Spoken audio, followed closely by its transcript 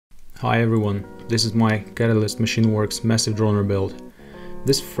Hi everyone, this is my Catalyst Machineworks massive droner build.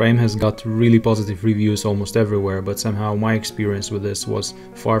 This frame has got really positive reviews almost everywhere, but somehow my experience with this was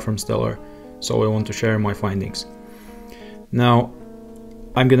far from stellar, so I want to share my findings. Now,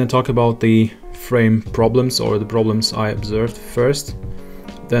 I'm gonna talk about the frame problems or the problems I observed first,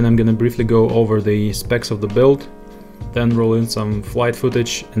 then I'm gonna briefly go over the specs of the build, then roll in some flight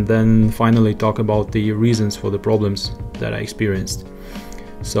footage, and then finally talk about the reasons for the problems that I experienced.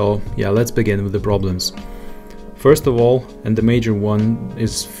 So yeah, let's begin with the problems. First of all, and the major one,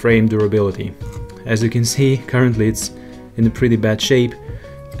 is frame durability. As you can see, currently it's in a pretty bad shape,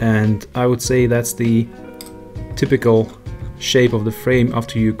 and I would say that's the typical shape of the frame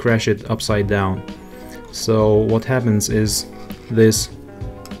after you crash it upside down. So what happens is these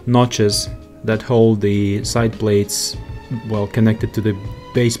notches that hold the side plates, well, connected to the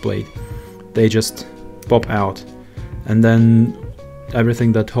base plate, they just pop out, and then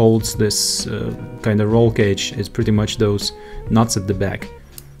everything that holds this kind of roll cage is pretty much those nuts at the back,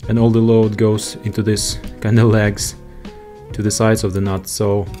 and all the load goes into this kind of legs to the sides of the nut,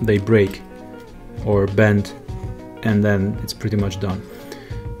 so they break or bend, and then it's pretty much done.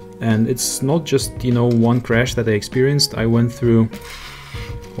 And it's not just, you know, one crash that I experienced. I went through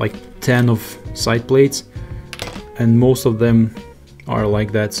like 10 of side plates, and most of them are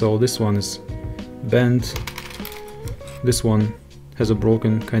like that. So this one is bent, this one has a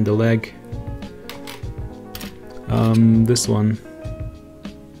broken kind of leg, this one,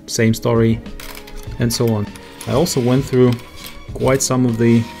 same story, and so on. I also went through quite some of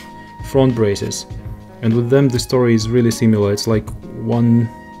the front braces, and with them the story is really similar. It's like one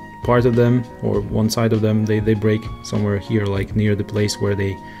part of them, or one side of them, they break somewhere here, like near the place where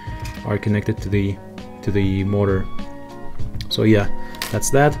they are connected to the motor. So yeah,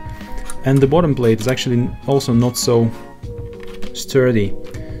 that's that. And the bottom plate is actually also not so sturdy,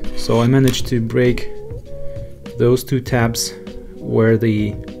 so I managed to break those two tabs where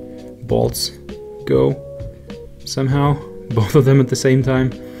the bolts go somehow, both of them at the same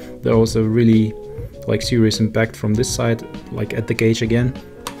time. There was a really like serious impact from this side, like at the cage again.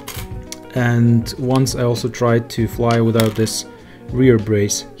 And once I also tried to fly without this rear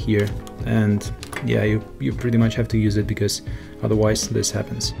brace here, and yeah, you pretty much have to use it because otherwise this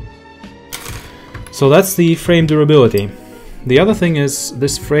happens. So that's the frame durability. The other thing is,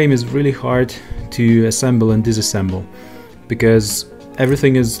 this frame is really hard to assemble and disassemble, because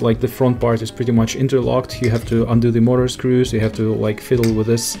everything is like, the front part is pretty much interlocked. You have to undo the motor screws, you have to like fiddle with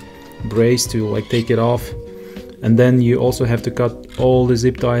this brace to like take it off, and then you also have to cut all the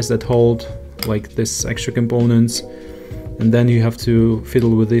zip ties that hold like this extra components, and then you have to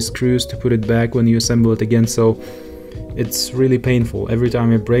fiddle with these screws to put it back when you assemble it again. So it's really painful. Every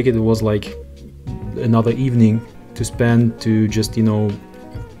time I break it, it was like another evening to spend to just, you know,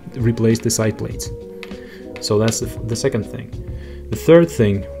 replace the side plates. So that's the second thing. The third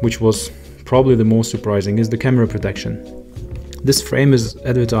thing, which was probably the most surprising, is the camera protection. This frame is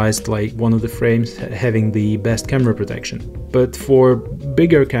advertised like one of the frames having the best camera protection, but for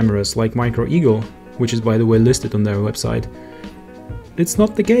bigger cameras like Micro Eagle, which is by the way listed on their website, it's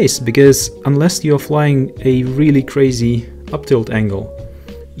not the case, because unless you're flying a really crazy up tilt angle,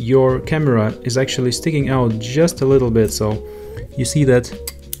 your camera is actually sticking out just a little bit. So you see that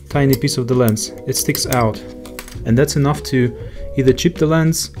tiny piece of the lens, it sticks out, and that's enough to either chip the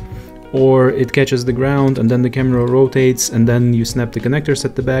lens, or it catches the ground and then the camera rotates, and then you snap the connectors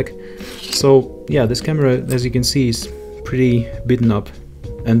at the back. So yeah, this camera, as you can see, is pretty beaten up,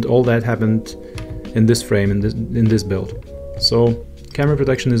 and all that happened in this frame, in this build. So camera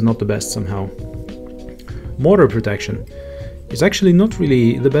protection is not the best somehow. Motor protection is actually not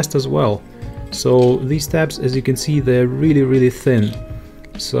really the best as well. So these tabs, as you can see, they're really thin.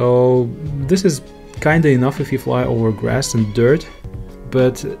 So this is kinda enough if you fly over grass and dirt,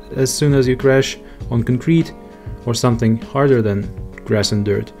 but as soon as you crash on concrete or something harder than grass and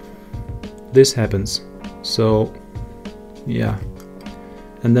dirt, this happens. So yeah,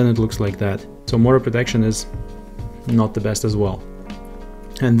 and then it looks like that. So motor protection is not the best as well.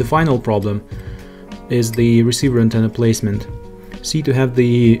 And the final problem is the receiver antenna placement. See, to have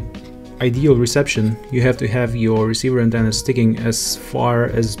the ideal reception, you have to have your receiver antennas sticking as far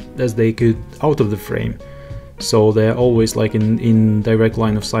as they could out of the frame, so they're always like in direct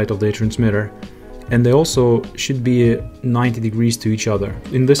line of sight of the transmitter, and they also should be 90 degrees to each other.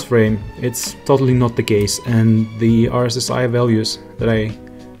 In this frame it's totally not the case, and the RSSI values that I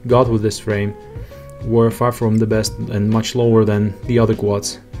got with this frame were far from the best and much lower than the other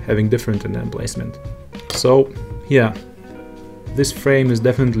quads having different antenna placement. So yeah, this frame is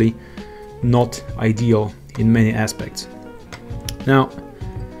definitely not ideal in many aspects. Now,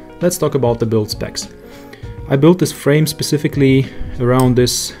 let's talk about the build specs. I built this frame specifically around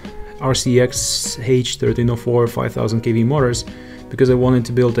this RCX H1304 5000 kV motors because I wanted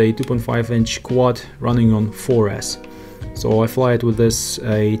to build a 2.5-inch quad running on 4S. So I fly it with this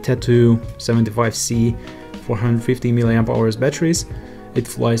Tattu 75C 450 mAh batteries. It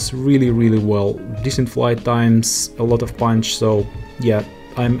flies really well, decent flight times, a lot of punch, so yeah,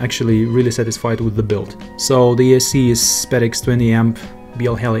 I'm actually really satisfied with the build. So the ESC is Spedix 20A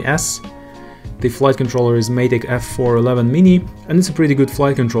BL Heli S. The flight controller is Matek F411-mini, and it's a pretty good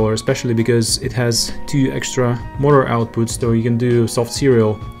flight controller, especially because it has 2 extra motor outputs, so you can do soft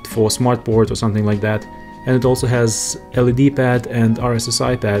serial for smart port or something like that. And it also has LED pad and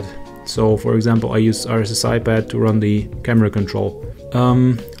RSSI pad. So for example, I use RSSI pad to run the camera control.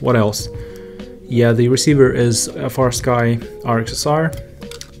 What else? Yeah, the receiver is FrSky RXSR.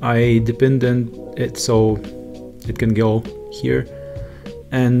 I dependent it so it can go here.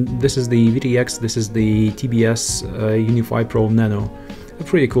 And this is the VTX, this is the TBS Unify Pro Nano. A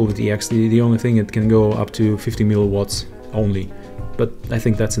pretty cool VTX, the only thing it can go up to 50 milliwatts only. But I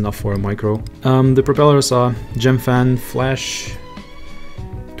think that's enough for a micro. The propellers are Gemfan Flash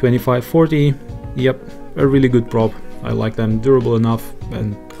 2540. Yep, a really good prop. I like them, durable enough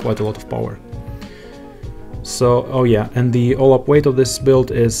and quite a lot of power. So, oh yeah, and the all-up weight of this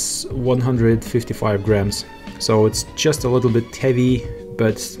build is 155 grams. So it's just a little bit heavy,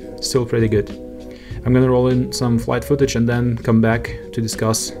 but still pretty good. I'm gonna roll in some flight footage and then come back to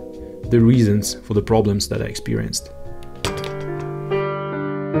discuss the reasons for the problems that I experienced.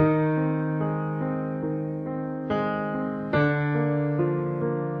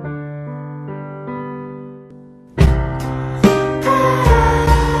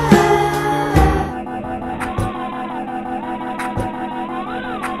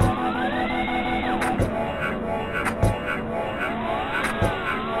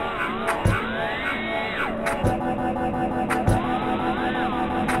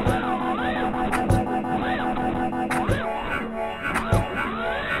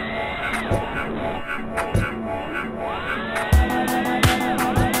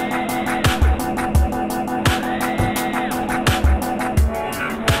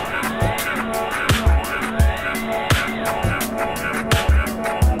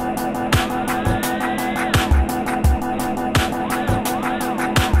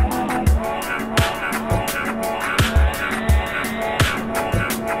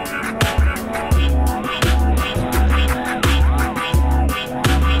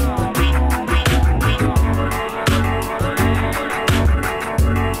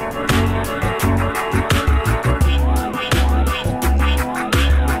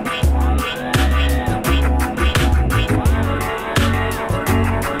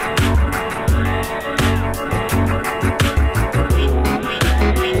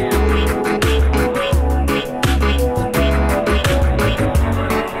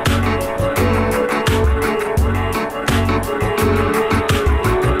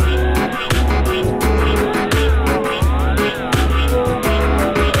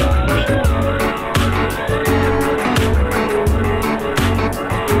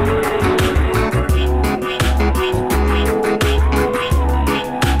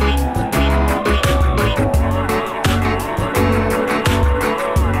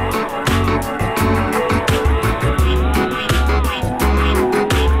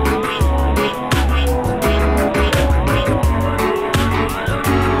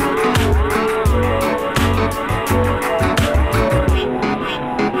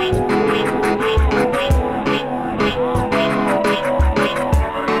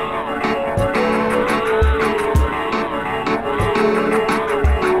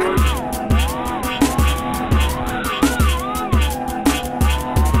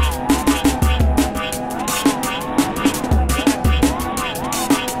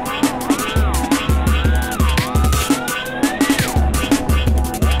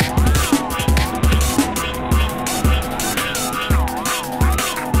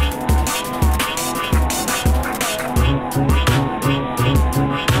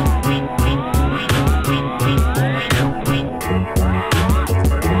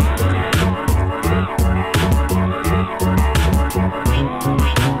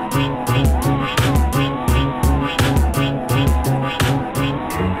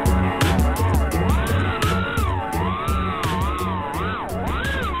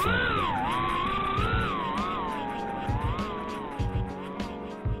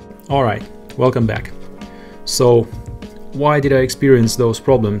 Alright, welcome back. So, why did I experience those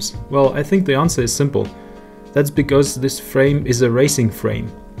problems? Well, I think the answer is simple. That's because this frame is a racing frame.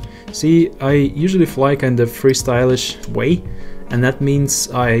 See, I usually fly kind of freestylish way, and that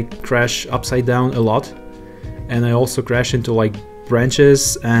means I crash upside down a lot, and I also crash into like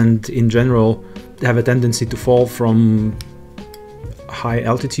branches, and in general have a tendency to fall from high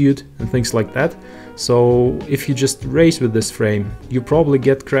altitude and things like that. So if you just race with this frame, you probably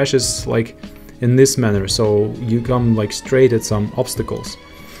get crashes like in this manner, so you come like straight at some obstacles.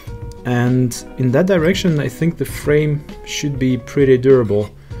 And in that direction I think the frame should be pretty durable.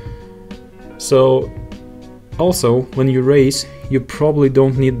 So also when you race, you probably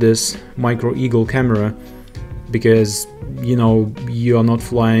don't need this micro eagle camera, because you know you are not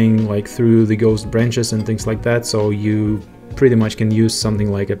flying like through the ghost branches and things like that, so you pretty much can use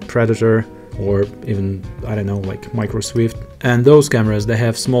something like a Predator or even, I don't know, like Micro Swift. And those cameras, they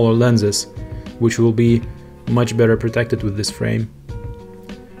have smaller lenses, which will be much better protected with this frame.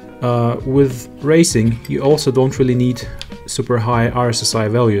 With racing, you also don't really need super high RSSI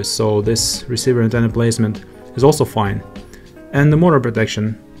values, so this receiver antenna placement is also fine. And the motor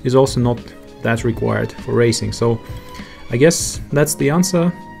protection is also not that required for racing, so I guess that's the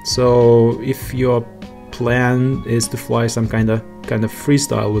answer. So if your plan is to fly some kind of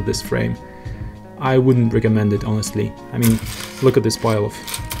freestyle with this frame, I wouldn't recommend it, honestly. I mean, look at this pile of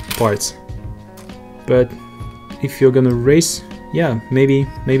parts. But if you're gonna race, yeah, maybe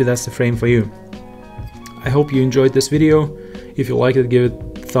that's the frame for you. I hope you enjoyed this video. If you liked it, give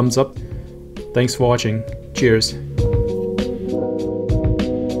it a thumbs up. Thanks for watching. Cheers.